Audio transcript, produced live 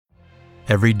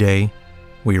Every day,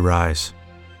 we rise,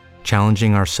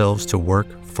 challenging ourselves to work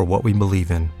for what we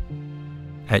believe in.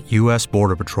 At U.S.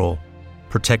 Border Patrol,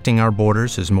 protecting our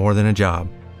borders is more than a job.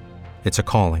 It's a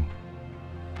calling.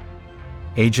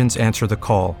 Agents answer the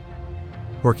call,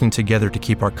 working together to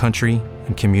keep our country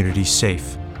and communities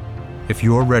safe. If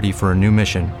you're ready for a new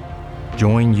mission,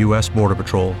 join U.S. Border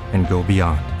Patrol and go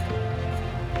beyond.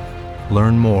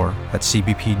 Learn more at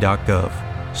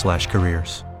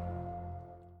cbp.gov/careers.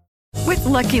 With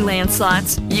Lucky Land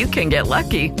Slots, you can get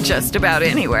lucky just about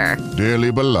anywhere.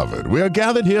 Dearly beloved, we are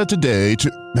gathered here today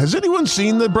to... Has anyone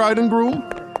seen the bride and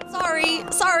groom?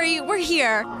 Sorry, we're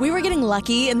here. We were getting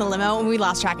lucky in the limo and we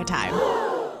lost track of time.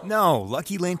 No,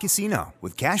 Lucky Land Casino,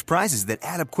 with cash prizes that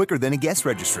add up quicker than a guest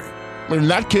registry. In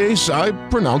that case, I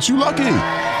pronounce you lucky.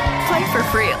 Play for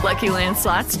free at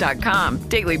LuckyLandSlots.com.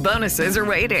 Daily bonuses are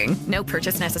waiting. No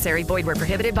purchase necessary. Void where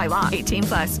prohibited by law.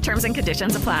 18+. Terms and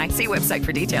conditions apply. See website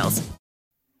for details.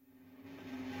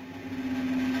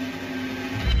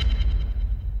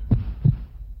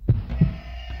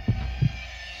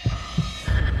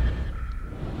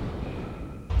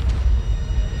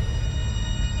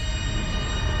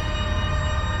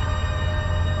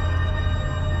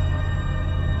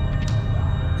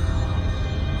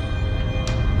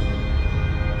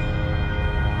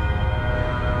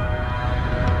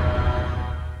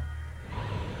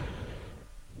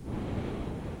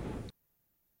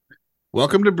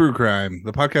 Welcome to Brew Crime,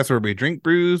 the podcast where we drink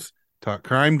brews, talk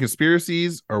crime,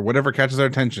 conspiracies, or whatever catches our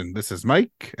attention. This is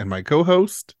Mike and my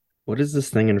co-host. What is this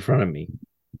thing in front of me?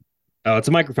 Oh, it's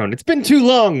a microphone. It's been too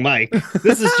long, Mike.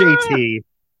 This is JT.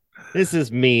 This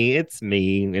is me. It's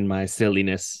me and my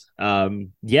silliness.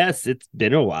 Yes, it's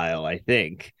been a while, I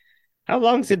think. How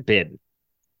long's it been?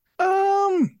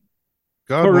 God,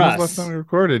 for when us. was the last time we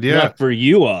recorded? Yeah. Not for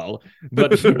you all,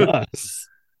 but for us.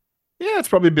 Yeah, it's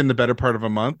probably been the better part of a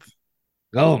month.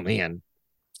 Oh, man.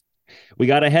 We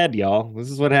got ahead, y'all. This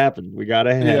is what happened. We got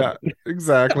ahead. Yeah,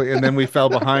 exactly. And then we fell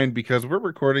behind because we're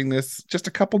recording this just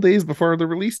a couple days before the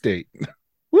release date.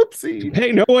 Whoopsie.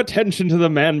 Pay no attention to the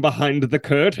man behind the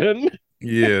curtain.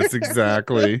 Yes,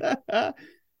 exactly.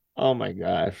 Oh, my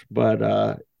gosh.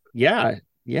 But yeah.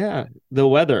 The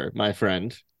weather, my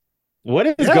friend.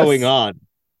 What is going on?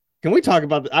 Can we talk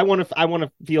about I want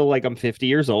to feel like I'm 50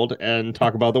 years old and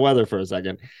talk about the weather for a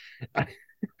second.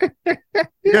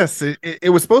 Yes,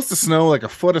 it was supposed to snow, like a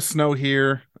foot of snow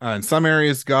here. In some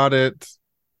areas got it.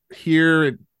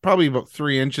 Here, probably about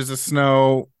 3 inches of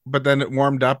snow, but then it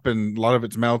warmed up and a lot of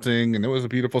it's melting, and it was a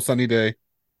beautiful sunny day.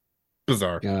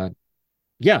 Bizarre. God.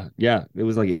 Yeah. It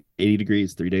was like 80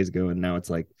 degrees 3 days ago, and now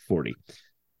it's like 40,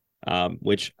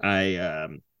 which I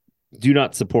do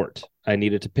not support. I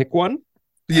needed to pick one.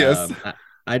 Yes.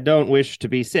 I don't wish to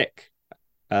be sick.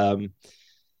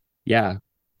 Yeah.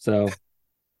 So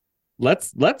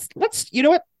let's you know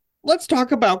what? Let's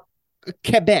talk about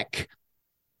Quebec.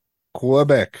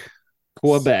 Quebec.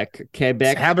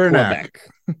 Tabernacle.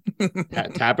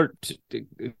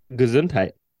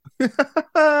 Gesundheit.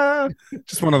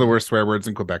 Just one of the worst swear words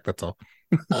in Quebec, that's all.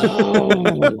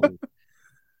 Oh.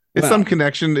 It's some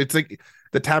connection. It's like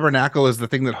the tabernacle is the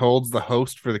thing that holds the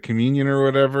host for the communion or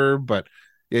whatever, but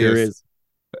there is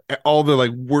all the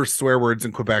like worst swear words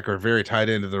in Quebec are very tied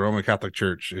into the Roman Catholic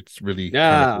Church. It's really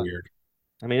kind of weird.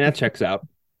 I mean, that checks out.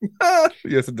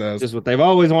 Yes, it does. Just what they've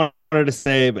always wanted to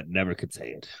say, but never could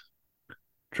say it.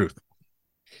 Truth.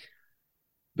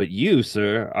 But you,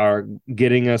 sir, are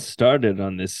getting us started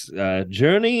on this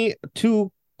journey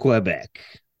to Quebec.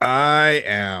 I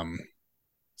am.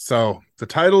 So the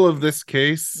title of this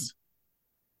case,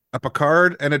 a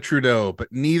Picard and a Trudeau, but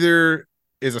neither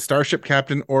is a starship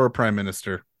captain or a prime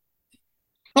minister.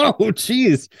 Oh,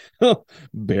 geez.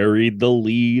 Buried the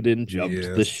lead and jumped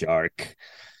the shark.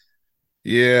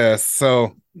 Yeah,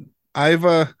 so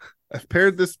I've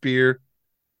paired this beer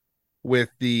with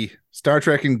the Star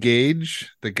Trek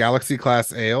Engage, the Galaxy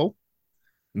Class Ale.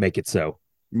 Make it so.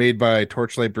 Made by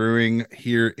Torchlight Brewing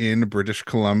here in British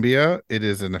Columbia. It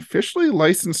is an officially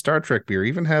licensed Star Trek beer.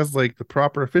 Even has like the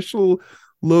proper official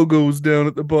logos down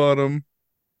at the bottom.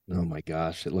 Oh my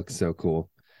gosh, it looks so cool.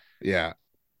 Yeah.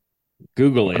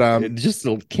 Google it. Just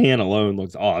the can alone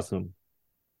looks awesome.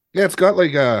 Yeah, it's got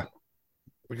like a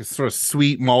sort of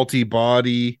sweet malty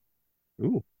body.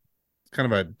 Ooh. It's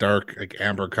kind of a dark, like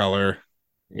amber color.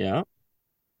 Yeah.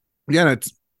 Yeah, and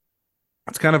it's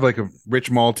kind of like a rich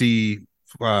malty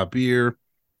beer.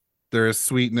 There is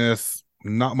sweetness,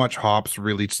 not much hops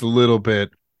really, just a little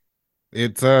bit.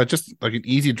 It's just like an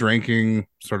easy drinking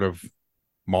sort of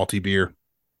malty beer.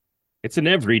 It's an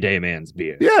everyday man's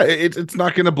beer. Yeah, it's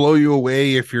not going to blow you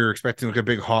away if you're expecting like a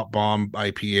big hop bomb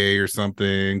IPA or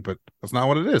something, but that's not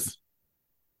what it is.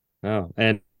 Oh,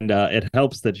 and it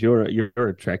helps that you're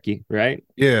a Trekkie, right?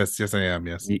 Yes, yes, I am.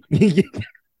 Yes,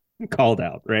 Called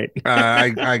out, right?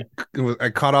 I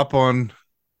caught up on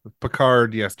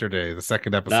Picard yesterday, the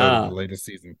second episode of the latest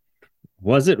season.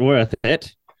 Was it worth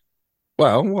it?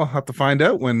 Well, we'll have to find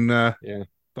out when Yeah.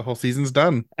 the whole season's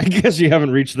done. I guess you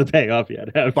haven't reached the payoff yet,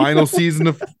 have you? Final season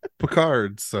of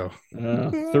Picard. So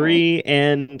 3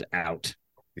 and out.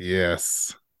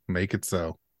 yes, make it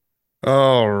so.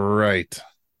 All right.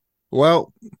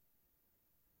 Well,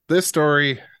 this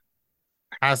story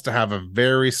has to have a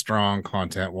very strong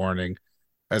content warning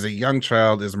as a young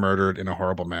child is murdered in a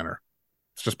horrible manner.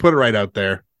 Let's just put it right out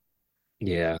there.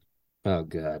 Yeah. Oh,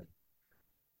 God.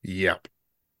 Yep.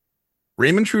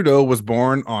 Raymond Trudeau was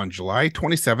born on July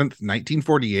 27th,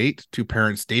 1948, to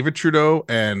parents David Trudeau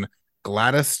and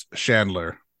Gladys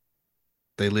Chandler.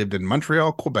 They lived in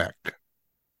Montreal, Quebec.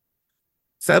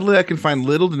 Sadly, I can find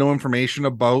little to no information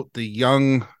about the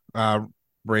young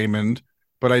Raymond,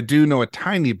 but I do know a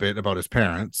tiny bit about his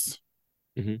parents.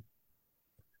 Mm-hmm.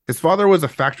 His father was a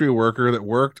factory worker that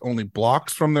worked only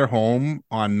blocks from their home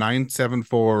on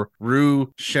 974 Rue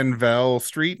Chenvel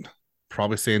Street.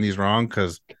 Probably saying these wrong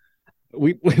because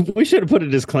we should have put a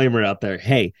disclaimer out there.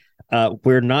 Hey,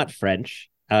 we're not French.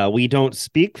 We don't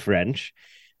speak French.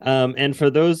 And for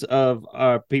those of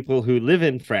our people who live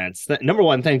in France, number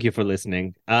one, thank you for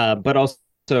listening. But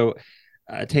also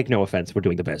take no offense. We're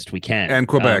doing the best we can. And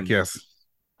Quebec, yes.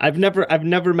 I've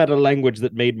never met a language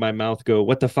that made my mouth go,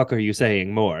 "What the fuck are you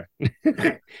saying?" more,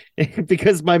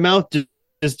 because my mouth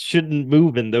just shouldn't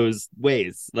move in those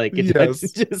ways. Like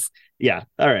it's just, yeah.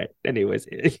 All right. Anyways,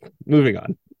 moving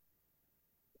on.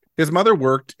 His mother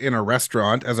worked in a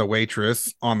restaurant as a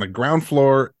waitress on the ground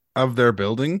floor of their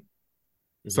building.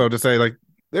 Mm-hmm. So to say, like,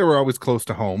 they were always close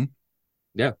to home.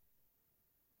 Yeah.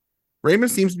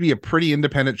 Raymond seems to be a pretty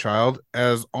independent child,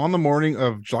 as on the morning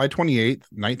of July 28th,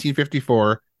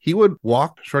 1954, he would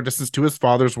walk short distance to his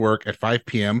father's work at 5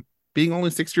 p.m., being only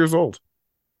 6 years old.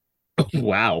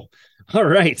 Wow. All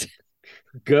right.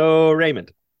 Go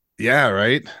Raymond. Yeah,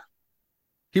 right.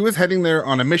 He was heading there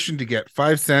on a mission to get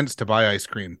 5 cents to buy ice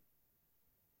cream.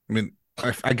 I mean,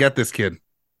 I get this kid.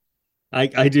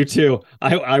 I do too.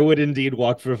 I would indeed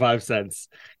walk for 5 cents.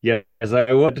 Yes,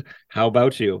 I would. How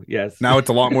about you? Yes. Now it's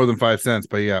a lot more than 5 cents,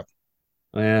 but yeah.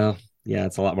 Well, yeah,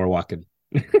 it's a lot more walking.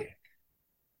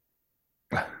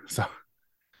 So,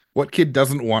 what kid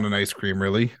doesn't want an ice cream,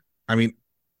 really? I mean,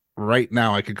 right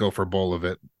now I could go for a bowl of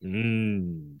it.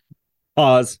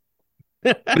 Pause.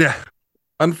 Yeah.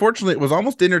 Unfortunately, it was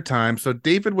almost dinner time, so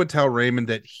David would tell Raymond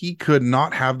that he could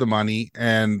not have the money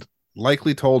and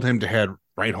likely told him to head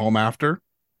right home after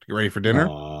to get ready for dinner.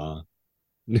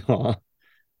 Aww.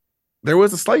 There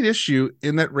was a slight issue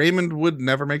in that Raymond would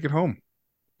never make it home.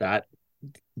 That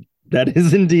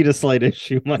is indeed a slight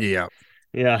issue. Yeah.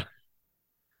 Yeah.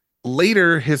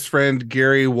 Later, his friend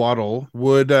Gary Waddle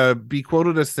would be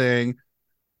quoted as saying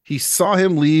he saw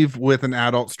him leave with an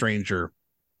adult stranger,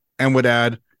 and would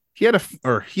add he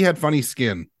had funny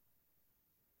skin.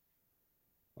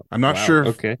 I'm not sure.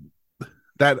 Okay.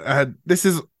 That this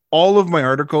is all of my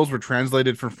articles were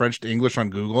translated from French to English on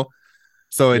Google,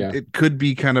 so it could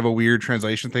be kind of a weird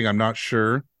translation thing. I'm not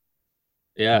sure.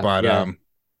 Yeah, but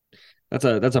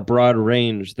that's a broad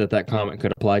range that comment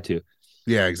could apply to.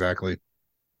 Yeah, exactly.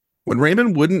 When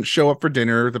Raymond wouldn't show up for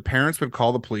dinner, the parents would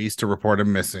call the police to report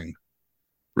him missing.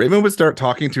 Raymond would start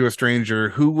talking to a stranger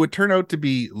who would turn out to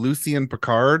be Lucien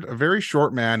Picard, a very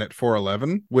short man at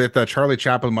 4'11", with a Charlie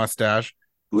Chaplin mustache,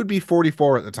 who would be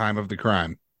 44 at the time of the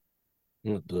crime.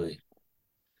 Oh boy.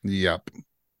 Yep.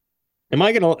 I'm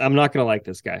not gonna like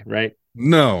this guy, right?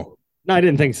 No, I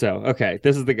didn't think so. Okay,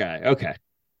 this is the guy. Okay.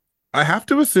 I have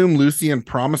to assume Lucien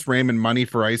promised Raymond money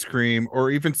for ice cream, or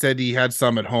even said he had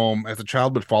some at home, as the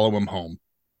child would follow him home.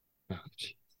 Oh,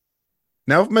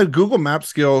 now, if my Google Maps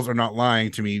skills are not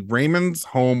lying to me, Raymond's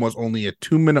home was only a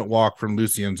 2-minute walk from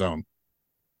Lucien's own.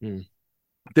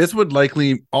 This would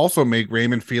likely also make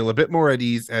Raymond feel a bit more at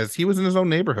ease, as he was in his own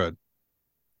neighborhood.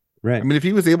 Right. I mean, if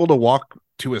he was able to walk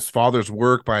to his father's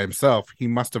work by himself, he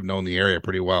must have known the area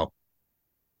pretty well.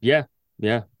 Yeah,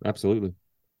 absolutely.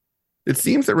 It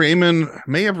seems that Raymond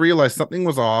may have realized something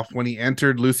was off when he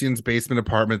entered Lucien's basement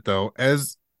apartment, though,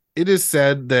 as it is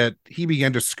said that he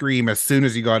began to scream as soon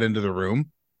as he got into the room.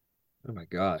 Oh my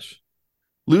gosh.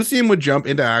 Lucien would jump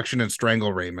into action and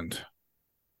strangle Raymond.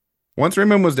 Once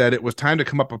Raymond was dead, it was time to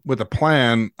come up with a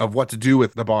plan of what to do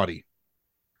with the body.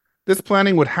 This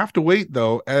planning would have to wait,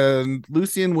 though, and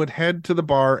Lucien would head to the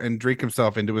bar and drink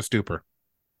himself into a stupor.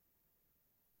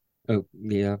 Oh,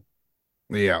 yeah.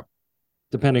 Yeah.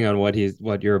 Depending on what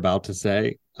you're about to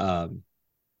say,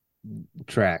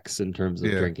 tracks in terms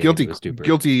of drinking.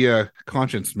 Guilty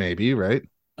conscience, maybe, right?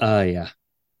 Yeah.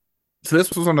 So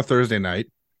this was on a Thursday night.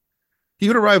 He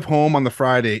would arrive home on the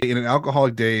Friday in an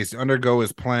alcoholic daze to undergo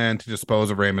his plan to dispose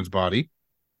of Raymond's body.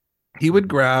 He would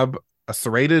grab a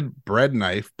serrated bread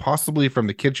knife, possibly from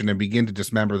the kitchen, and begin to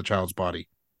dismember the child's body.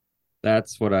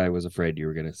 That's what I was afraid you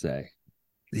were going to say.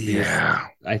 Yeah.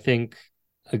 I think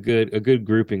a good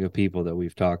grouping of people that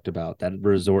we've talked about that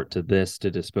resort to this to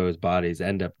dispose bodies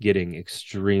end up getting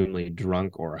extremely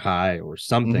drunk or high or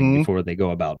something before they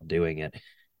go about doing it.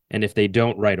 And if they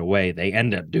don't right away, they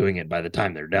end up doing it by the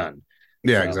time they're done.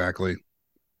 Yeah, exactly.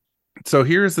 So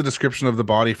here's the description of the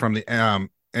body from the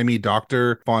ME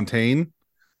Dr. Fontaine.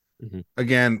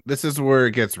 Again, this is where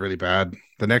it gets really bad.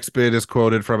 The next bit is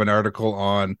quoted from an article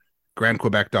on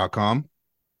grandquebec.com.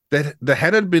 That the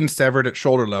head had been severed at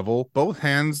shoulder level, both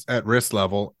hands at wrist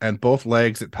level, and both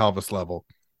legs at pelvis level.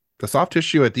 The soft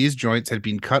tissue at these joints had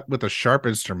been cut with a sharp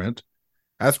instrument.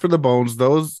 As for the bones,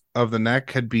 those of the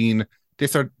neck had been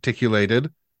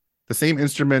disarticulated, the same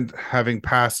instrument having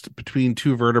passed between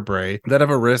two vertebrae. That of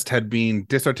a wrist had been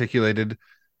disarticulated.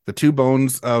 The two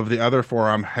bones of the other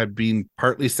forearm had been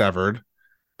partly severed,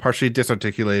 partially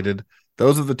disarticulated.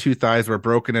 Those of the two thighs were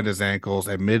broken at his ankles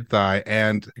and mid-thigh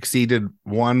and exceeded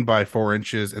one by 4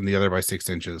 inches and the other by 6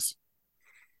 inches.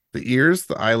 The ears,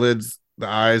 the eyelids, the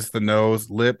eyes, the nose,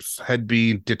 lips had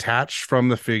been detached from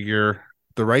the figure.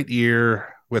 The right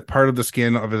ear with part of the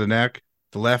skin over the neck,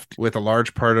 the left with a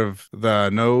large part of the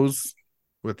nose,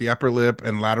 with the upper lip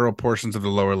and lateral portions of the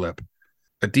lower lip.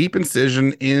 A deep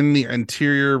incision in the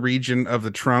anterior region of the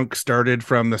trunk started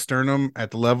from the sternum at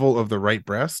the level of the right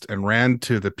breast and ran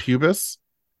to the pubis.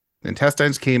 The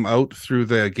intestines came out through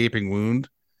the gaping wound.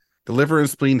 The liver and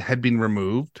spleen had been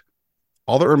removed.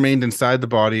 All that remained inside the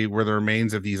body were the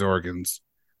remains of these organs.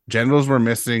 Genitals were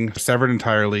missing, severed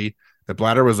entirely. The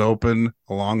bladder was open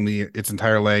along its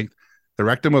entire length. The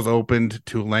rectum was opened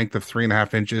to a length of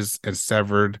 3.5 inches and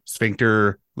severed.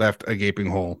 Sphincter left a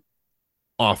gaping hole.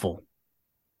 Awful.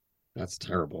 That's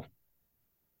terrible.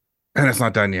 And it's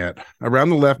not done yet. Around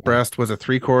the left breast was a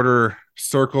 3/4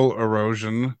 circle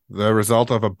erosion, the result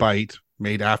of a bite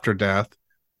made after death.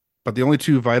 But the only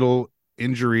two vital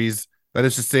injuries, that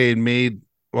is to say, made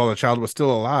while the child was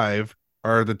still alive,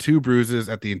 are the two bruises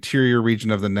at the interior region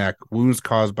of the neck, wounds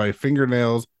caused by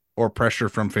fingernails or pressure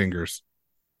from fingers.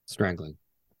 Strangling.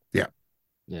 Yeah.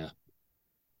 Yeah.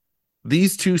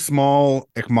 These two small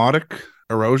ecmotic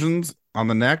erosions on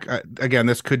the neck, again,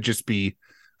 this could just be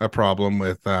a problem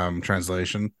with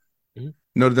translation.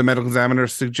 Noted the medical examiner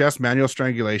suggests manual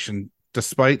strangulation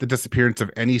despite the disappearance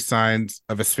of any signs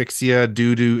of asphyxia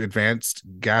due to advanced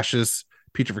gaseous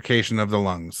putrefaction of the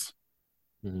lungs.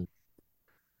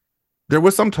 There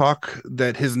was some talk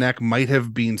that his neck might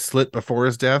have been slit before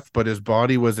his death, but his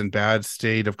body was in bad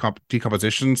state of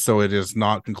decomposition, so it is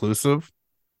not conclusive.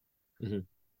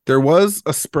 There was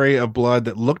a spray of blood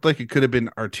that looked like it could have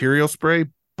been arterial spray,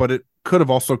 but it could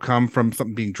have also come from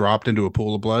something being dropped into a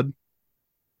pool of blood.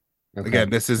 Okay.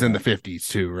 Again, this is in the 50s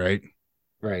too, right?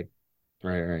 Right.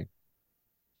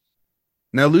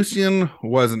 Now, Lucien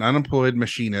was an unemployed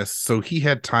machinist, so he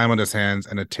had time on his hands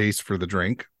and a taste for the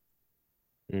drink.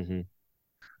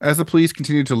 As the police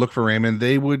continued to look for Raymond,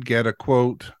 they would get a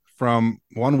quote from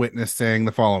one witness saying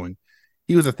the following: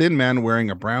 he was a thin man wearing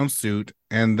a brown suit,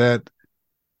 and that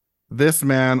this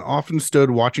man often stood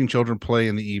watching children play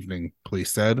in the evening,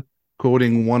 police said,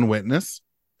 quoting one witness.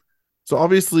 So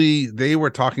obviously they were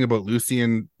talking about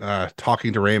Lucien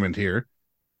talking to Raymond here,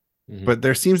 but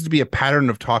there seems to be a pattern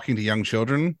of talking to young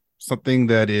children, something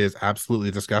that is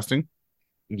absolutely disgusting.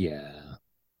 Yeah.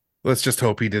 Let's just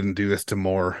hope he didn't do this to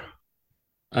more.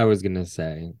 I was going to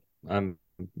say, I'm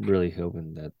really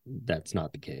hoping that that's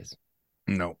not the case.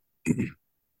 No.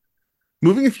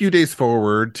 Moving a few days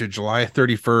forward to July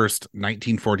 31st,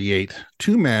 1948,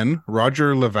 two men,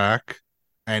 Roger Levac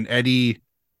and Eddie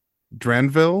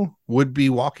Dranville, would be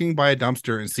walking by a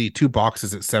dumpster and see two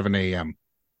boxes at 7 a.m.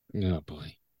 Oh,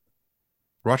 boy.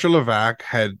 Roger Levac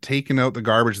had taken out the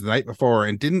garbage the night before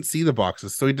and didn't see the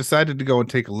boxes, so he decided to go and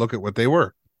take a look at what they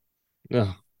were.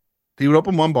 Oh. He would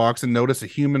open one box and notice a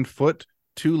human foot,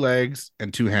 2 legs,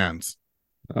 and 2 hands.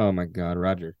 Oh, my God,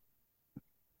 Roger.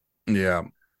 Yeah.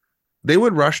 They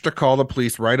would rush to call the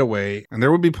police right away, and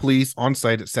there would be police on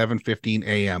site at 7:15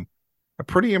 a.m. A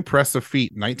pretty impressive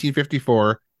feat.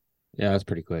 1954. Yeah, that's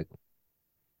pretty quick.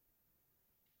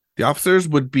 The officers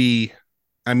would be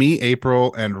Ami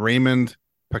April and Raymond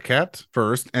Paquette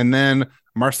first, and then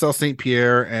Marcel St.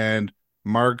 Pierre and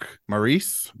Marc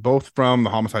Maurice, both from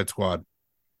the homicide squad.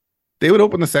 They would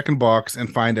open the second box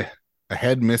and find a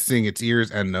head missing its ears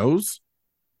and nose.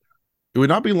 It would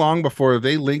not be long before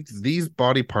they linked these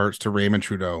body parts to Raymond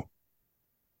Trudeau.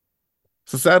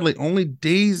 So sadly, only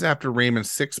days after Raymond's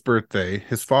 6th birthday,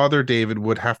 his father, David,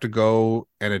 would have to go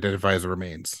and identify his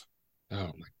remains.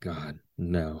 Oh my God.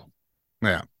 No.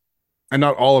 Yeah. And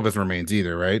not all of his remains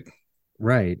either, right?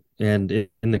 Right. And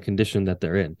in the condition that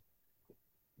they're in.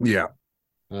 Yeah.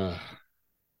 Ugh.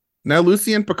 Now,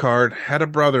 Lucien Picard had a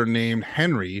brother named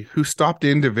Henry who stopped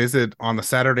in to visit on the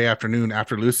Saturday afternoon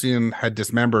after Lucien had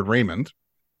dismembered Raymond.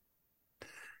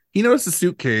 He noticed a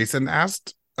suitcase and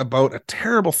asked about a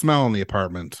terrible smell in the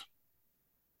apartment.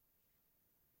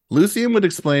 Lucien would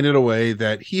explain it away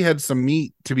that he had some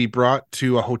meat to be brought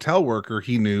to a hotel worker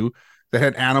he knew that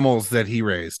had animals that he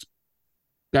raised.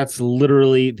 That's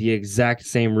literally the exact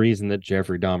same reason that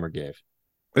Jeffrey Dahmer gave.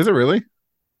 Is it really?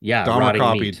 Yeah, Dahmer rotting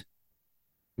copied.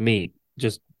 Meat.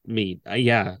 Just meat.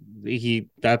 Yeah,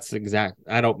 that's exact.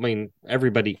 I don't mean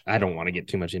everybody. I don't want to get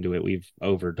too much into it. We've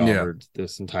over Dahmered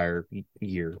this entire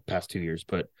year, past 2 years,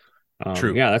 but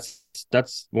True. Yeah,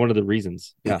 that's one of the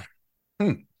reasons. Yeah.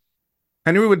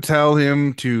 Henry would tell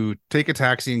him to take a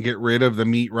taxi and get rid of the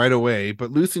meat right away,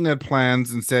 but Lucien had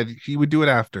plans and said he would do it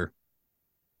after.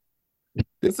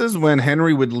 This is when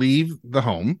Henry would leave the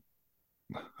home.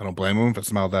 I don't blame him if it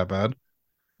smelled that bad.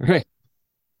 Right.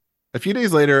 A few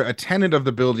days later, a tenant of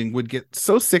the building would get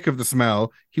so sick of the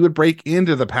smell, he would break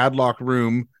into the padlocked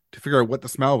room to figure out what the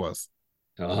smell was.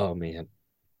 Oh, man.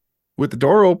 With the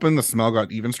door open, the smell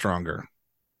got even stronger.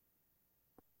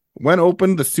 When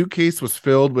opened, the suitcase was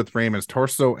filled with Raymond's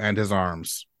torso and his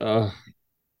arms.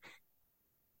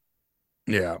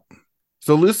 Yeah.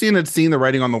 So Lucien had seen the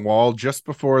writing on the wall just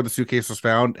before the suitcase was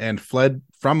found and fled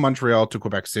from Montreal to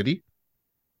Quebec City.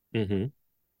 Mm-hmm.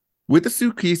 With the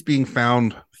suitcase being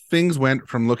found, things went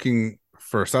from looking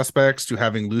for suspects to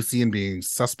having Lucien being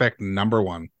suspect number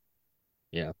one.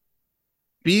 Yeah.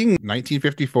 Being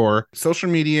 1954, social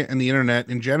media and the internet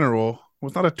in general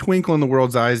was not a twinkle in the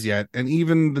world's eyes yet, and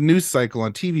even the news cycle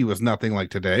on TV was nothing like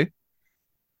today.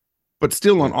 But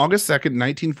still, on August 2nd,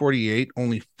 1948,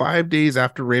 only 5 days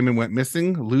after Raymond went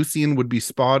missing, Lucien would be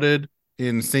spotted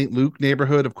in St. Luc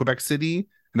neighborhood of Quebec City,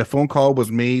 and a phone call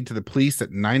was made to the police at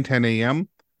 9:10 a.m.,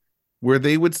 where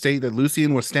they would state that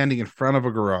Lucien was standing in front of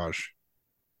a garage.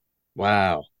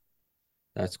 Wow.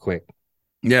 That's quick.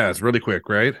 Yeah, it's really quick,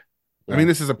 right? Yeah. I mean,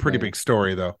 this is a pretty big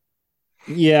story, though.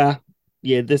 Yeah.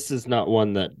 Yeah, this is not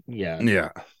one that, Yeah.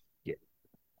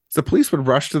 So police would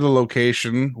rush to the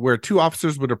location where two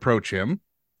officers would approach him.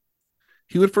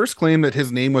 He would first claim that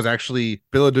his name was actually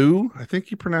Bilodeau, I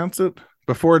think you pronounce it,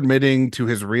 before admitting to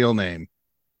his real name.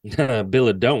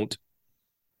 Bill-a-don't.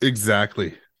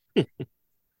 Exactly.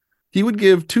 He would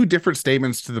give two different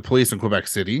statements to the police in Quebec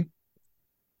City.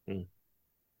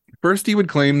 First, he would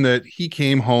claim that he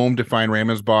came home to find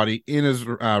Raymond's body in his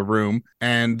room,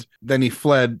 and then he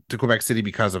fled to Quebec City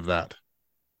because of that.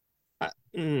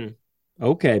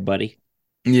 Okay, buddy.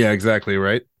 Yeah, exactly,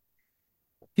 right?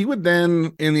 He would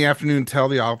then, in the afternoon, tell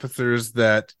the officers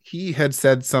that he had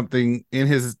said something in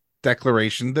his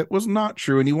declaration that was not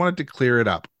true, and he wanted to clear it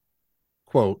up.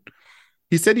 Quote,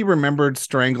 he said he remembered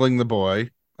strangling the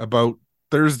boy about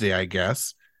Thursday, I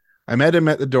guess. I met him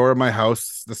at the door of my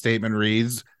house, the statement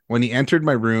reads. When he entered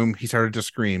my room, he started to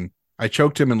scream. I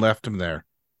choked him and left him there.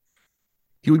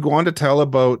 He would go on to tell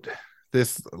about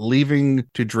this leaving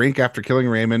to drink after killing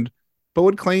Raymond, but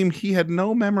would claim he had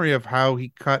no memory of how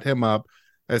he cut him up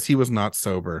as he was not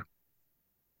sober.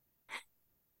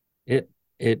 It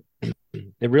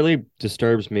really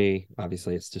disturbs me.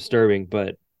 Obviously, it's disturbing,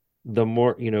 but the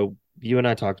more, you and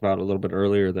I talked about a little bit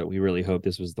earlier that we really hope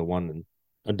this was the one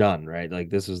and done, right? Like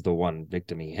this was the one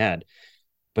victim he had,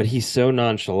 but he's so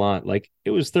nonchalant. Like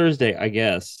it was Thursday, I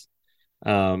guess.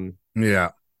 Yeah.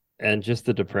 And just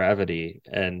the depravity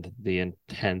and the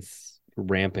intense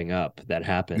ramping up that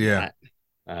happened. Yeah.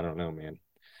 I don't know, man.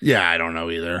 Yeah, I don't know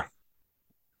either.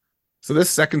 So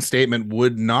this second statement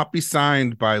would not be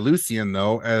signed by Lucien,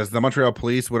 though, as the Montreal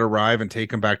police would arrive and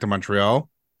take him back to Montreal.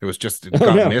 It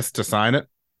got missed to sign it.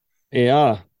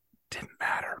 Yeah. Didn't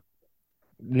matter.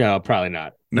 No, probably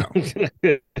not. No.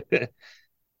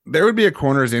 There would be a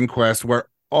coroner's inquest where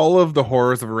all of the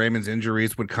horrors of Raymond's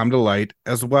injuries would come to light,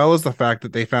 as well as the fact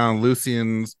that they found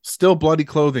Lucien's still bloody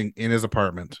clothing in his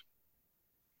apartment.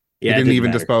 Yeah, they didn't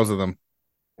even dispose of them.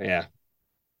 Yeah.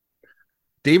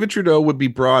 David Trudeau would be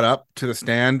brought up to the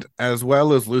stand, as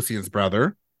well as Lucien's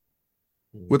brother.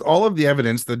 With all of the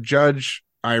evidence, the judge,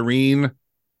 Irene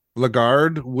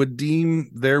Lagarde, would deem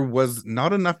there was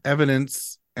not enough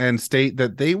evidence and state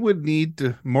that they would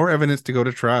need more evidence to go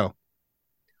to trial.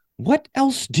 What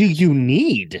else do you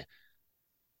need?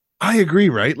 I agree,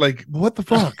 right? Like, what the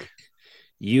fuck?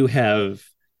 You have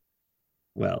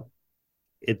well,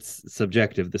 it's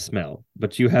subjective, the smell,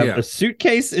 but you have Yeah. a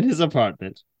suitcase in his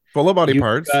apartment. Full of body You've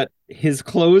parts. got his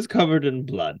clothes covered in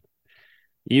blood.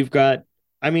 You've got,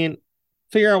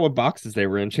 figure out what boxes they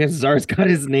were in. Chances are it's got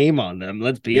his name on them.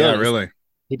 Let's be Yeah, honest. really.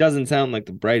 He doesn't sound like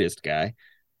the brightest guy.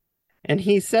 And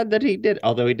he said that he did,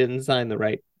 although he didn't sign the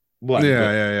right one.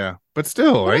 Yeah. But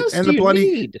still, What right? else And do the you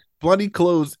need? bloody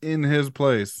clothes in his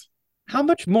place. How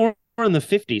much more in the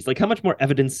 50s? Like, how much more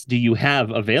evidence do you have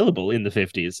available in the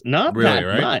 50s? Not Really, that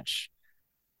right? much.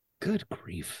 Good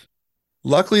grief.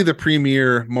 Luckily, the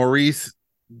premier, Maurice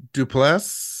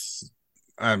Duplass,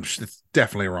 it's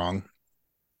definitely wrong,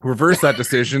 reversed that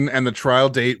decision, and the trial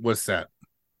date was set.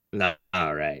 No,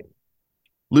 all right.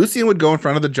 Lucien would go in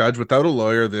front of the judge without a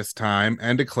lawyer this time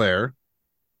and declare,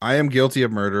 I am guilty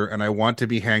of murder and I want to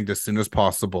be hanged as soon as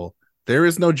possible. There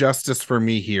is no justice for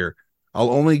me here. I'll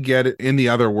only get it in the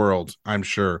other world, I'm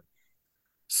sure.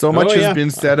 So much has been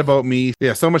said about me.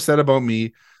 Yeah, so much said about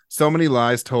me. So many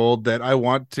lies told that I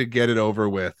want to get it over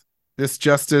with. This is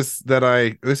justice that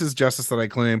I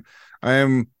claim. I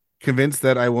am convinced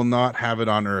that I will not have it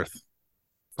on earth.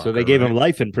 So they gave him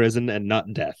life in prison and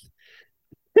not death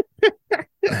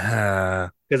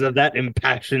because of that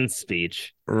impassioned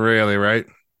speech. Really, right?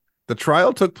 The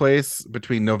trial took place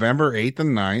between November 8th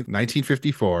and 9th,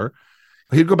 1954.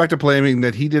 He'd go back to claiming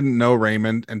that he didn't know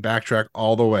Raymond and backtrack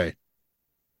all the way.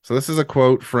 So this is a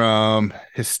quote from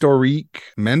Historique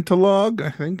Mentologue, I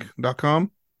think,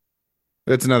 .com.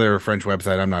 It's another French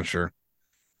website. I'm not sure.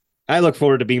 I look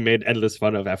forward to being made endless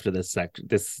fun of after this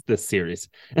series.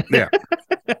 Yeah.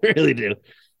 I really do.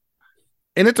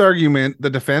 In its argument, the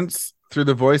defense, through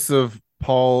the voice of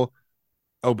Paul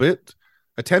Obit,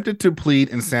 attempted to plead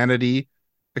insanity,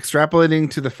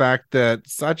 extrapolating to the fact that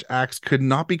such acts could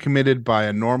not be committed by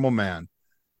a normal man.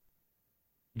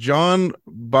 John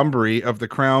Bunbury of the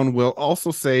Crown will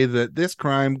also say that this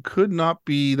crime could not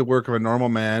be the work of a normal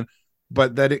man,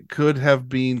 but that it could have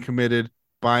been committed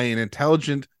by an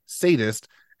intelligent sadist,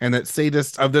 and that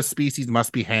sadists of this species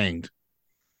must be hanged.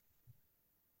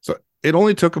 So it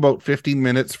only took about 15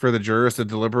 minutes for the jurors to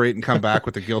deliberate and come back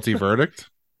with a guilty verdict.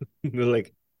 They're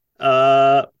like,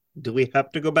 do we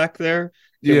have to go back there?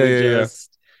 Can we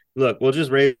just look, we'll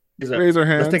just raise our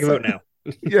hands. Let's take a vote now.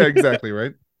 Yeah, exactly,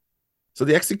 right? So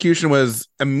the execution was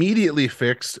immediately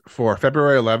fixed for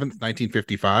February 11th,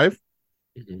 1955.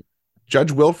 Mm-hmm.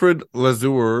 Judge Wilfrid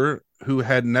Lazur, who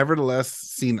had nevertheless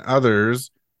seen others,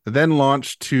 then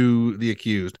launched to the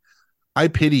accused. I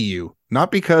pity you,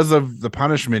 not because of the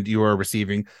punishment you are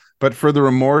receiving, but for the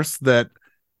remorse that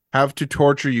have to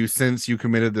torture you since you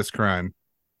committed this crime.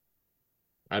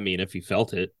 I mean, if he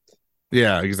felt it.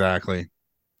 Yeah, exactly.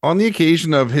 On the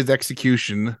occasion of his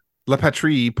execution, La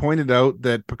Patrie pointed out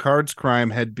that Picard's crime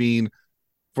had been,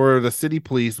 for the city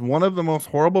police, one of the most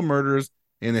horrible murders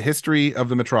in the history of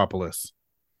the metropolis.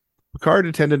 Picard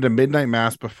attended a midnight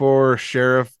mass before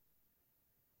Sheriff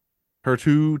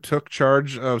Pertu took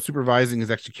charge of supervising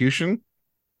his execution.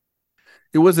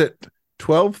 It was at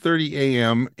 12:30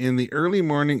 a.m. in the early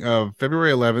morning of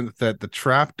February 11th that the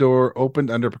trap door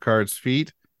opened under Picard's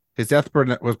feet. His death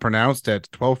was pronounced at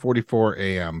 12:44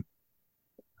 a.m.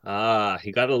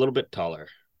 He got a little bit taller.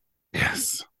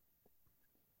 Yes.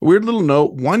 Weird little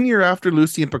note, 1 year after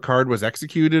Lucien Picard was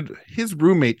executed, his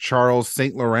roommate Charles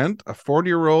St. Laurent, a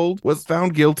 40-year-old, was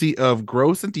found guilty of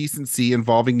gross indecency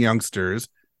involving youngsters.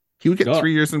 He would get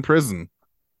 3 years in prison.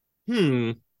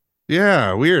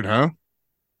 Yeah, weird, huh?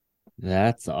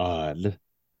 That's odd.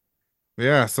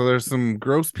 Yeah, so there's some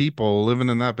gross people living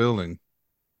in that building.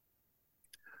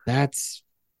 That's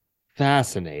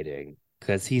fascinating,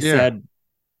 because he said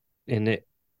in it.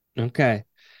 Okay.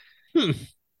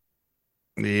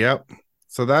 Yep.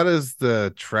 So that is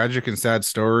the tragic and sad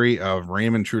story of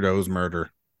Raymond Trudeau's murder.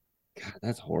 God,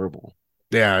 that's horrible.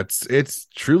 Yeah, it's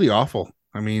truly awful.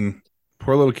 I mean,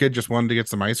 poor little kid just wanted to get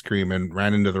some ice cream and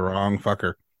ran into the wrong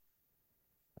fucker.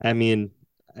 I mean,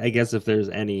 I guess if there's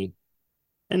any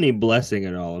blessing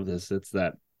in all of this, it's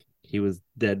that he was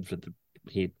dead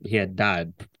he had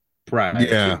died prior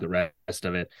to the rest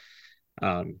of it.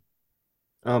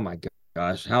 Oh my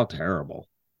gosh, how terrible.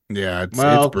 Yeah, it's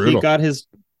brutal.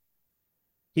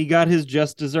 He got his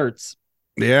just desserts.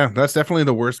 Yeah, that's definitely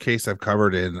the worst case I've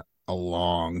covered in a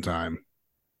long time.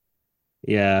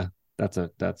 Yeah, that's a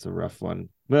rough one.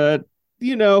 But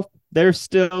there's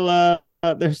still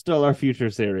our future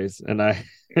series, and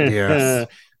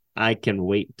I can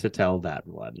wait to tell that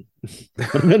one.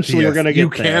 Eventually we're gonna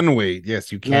get there. You can wait.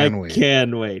 Yes, you can wait. I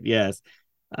can wait, yes.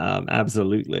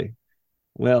 Absolutely.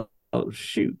 Well,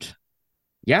 shoot.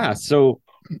 Yeah, so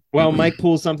Well, Mike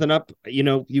pulls something up.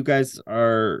 You guys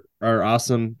are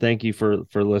awesome. Thank you for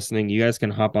listening. You guys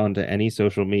can hop onto any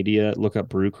social media, look up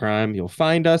Brew Crime. You'll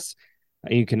find us.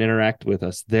 You can interact with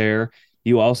us there.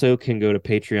 You also can go to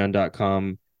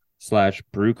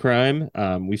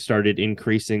patreon.com/brewcrime. We started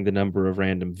increasing the number of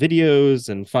random videos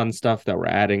and fun stuff that we're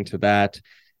adding to that.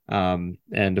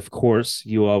 And of course,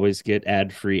 you always get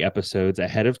ad-free episodes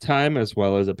ahead of time, as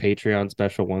well as a Patreon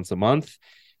special once a month.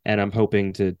 And I'm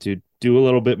hoping to do a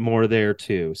little bit more there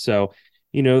too. So,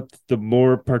 the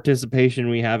more participation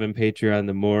we have in Patreon,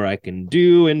 the more I can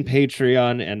do in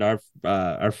Patreon, and our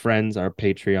friends, our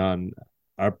patrons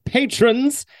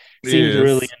seem to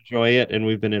really enjoy it. And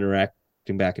we've been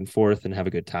interacting back and forth and have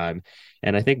a good time.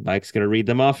 And I think Mike's going to read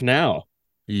them off now.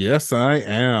 Yes, I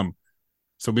am.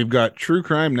 So we've got True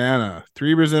Crime Nana,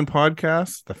 Three Beers In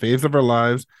Podcast, The Faves of Our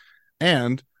Lives,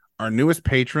 and our newest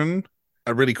patron,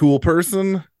 a really cool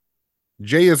person,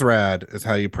 Jay is Rad is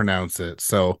how you pronounce it.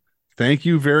 So thank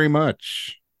you very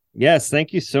much. Yes,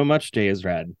 thank you so much, Jay is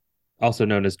Rad. Also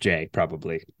known as Jay,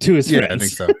 probably, to his friends. I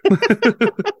think so.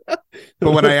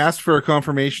 But when I asked for a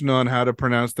confirmation on how to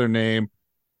pronounce their name,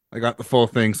 I got the full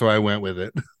thing, so I went with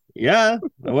it. Yeah,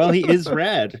 well, he is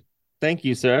rad. Thank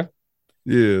you, sir.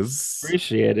 Yes.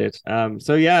 Appreciate it.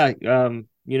 So yeah, I'm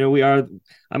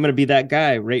gonna be that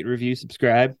guy. Rate, review,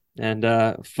 subscribe, and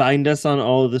find us on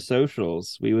all of the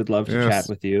socials. We would love to chat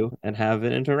with you and have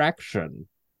an interaction.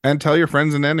 And tell your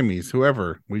friends and enemies,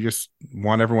 whoever. We just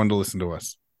want everyone to listen to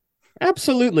us.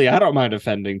 Absolutely. I don't mind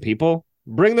offending people.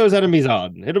 Bring those enemies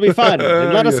on. It'll be fun.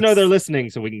 And let us know they're listening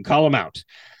so we can call them out.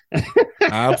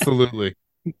 Absolutely.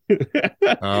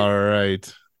 All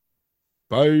right.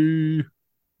 Bye.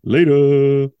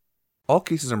 Later. All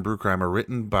cases in Brew Crime are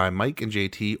written by Mike and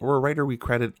JT or a writer we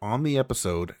credit on the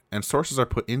episode, and sources are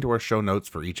put into our show notes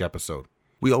for each episode.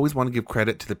 We always want to give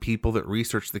credit to the people that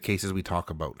research the cases we talk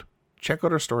about. Check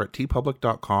out our store at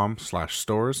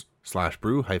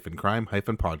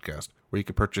tpublic.com/stores/brew-crime-podcast, where you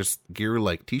can purchase gear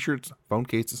like t-shirts, phone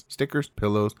cases, stickers,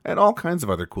 pillows, and all kinds of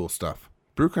other cool stuff.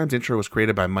 Brew Crime's intro was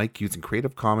created by Mike using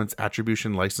Creative Commons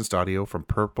Attribution licensed audio from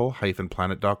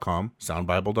purple-planet.com,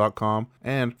 soundbible.com,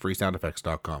 and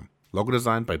freesoundeffects.com. Logo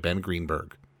designed by Ben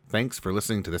Greenberg. Thanks for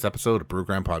listening to this episode of Brew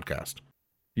Crime Podcast.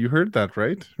 You heard that,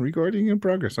 right? Recording in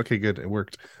progress. Okay, good. It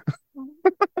worked.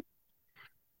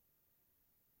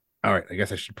 All right, I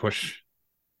guess I should push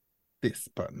this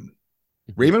button.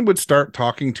 Raymond would start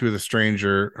talking to the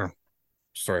stranger.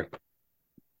 Sorry.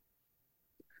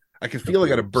 I can feel I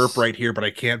got a burp right here, but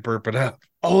I can't burp it up.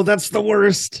 Oh, that's the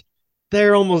worst.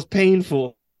 They're almost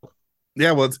painful.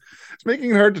 Yeah, well, it's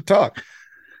making it hard to talk.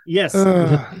 Yes.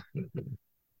 Come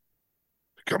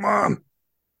on.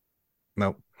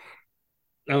 No.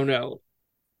 Oh, no.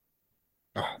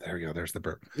 Oh, there we go. There's the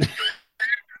burp.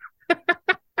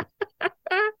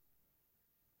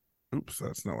 Oops,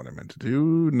 that's not what I meant to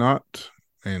do. Not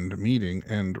end meeting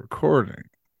and recording.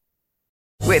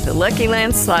 With the Lucky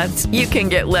Land Slots, you can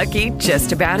get lucky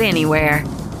just about anywhere.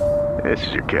 This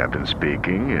is your captain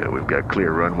speaking. We've got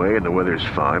clear runway and the weather's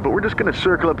fine, but we're just going to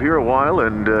circle up here a while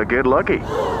and get lucky.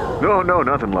 No,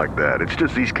 nothing like that. It's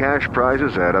just these cash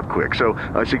prizes add up quick. So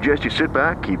I suggest you sit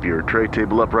back, keep your tray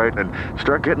table upright, and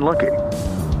start getting lucky.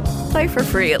 Play for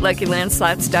free at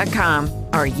LuckyLandSlots.com.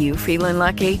 Are you feeling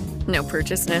lucky? No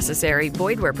purchase necessary.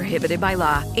 Void where prohibited by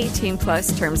law.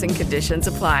 18+ terms and conditions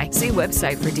apply. See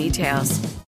website for details.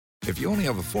 If you only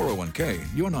have a 401k,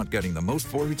 you're not getting the most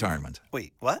for retirement.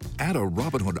 Wait, what? Add a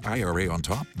Robinhood IRA on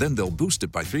top, then they'll boost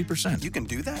it by 3%. You can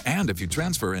do that? And if you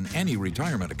transfer in any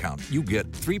retirement account, you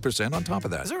get 3% on top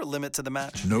of that. Is there a limit to the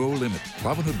match? No limit.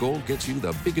 Robinhood Gold gets you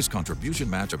the biggest contribution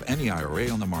match of any IRA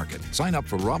on the market. Sign up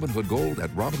for Robinhood Gold at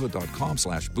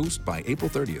Robinhood.com/boost by April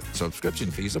 30th.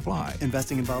 Subscription fees apply.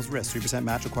 Investing involves risk. 3%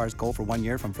 match requires gold for 1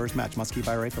 year from first match. Must keep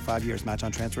IRA for 5 years. Match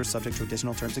on transfers subject to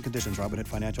additional terms and conditions. Robinhood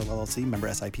Financial LLC, member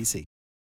SIPC.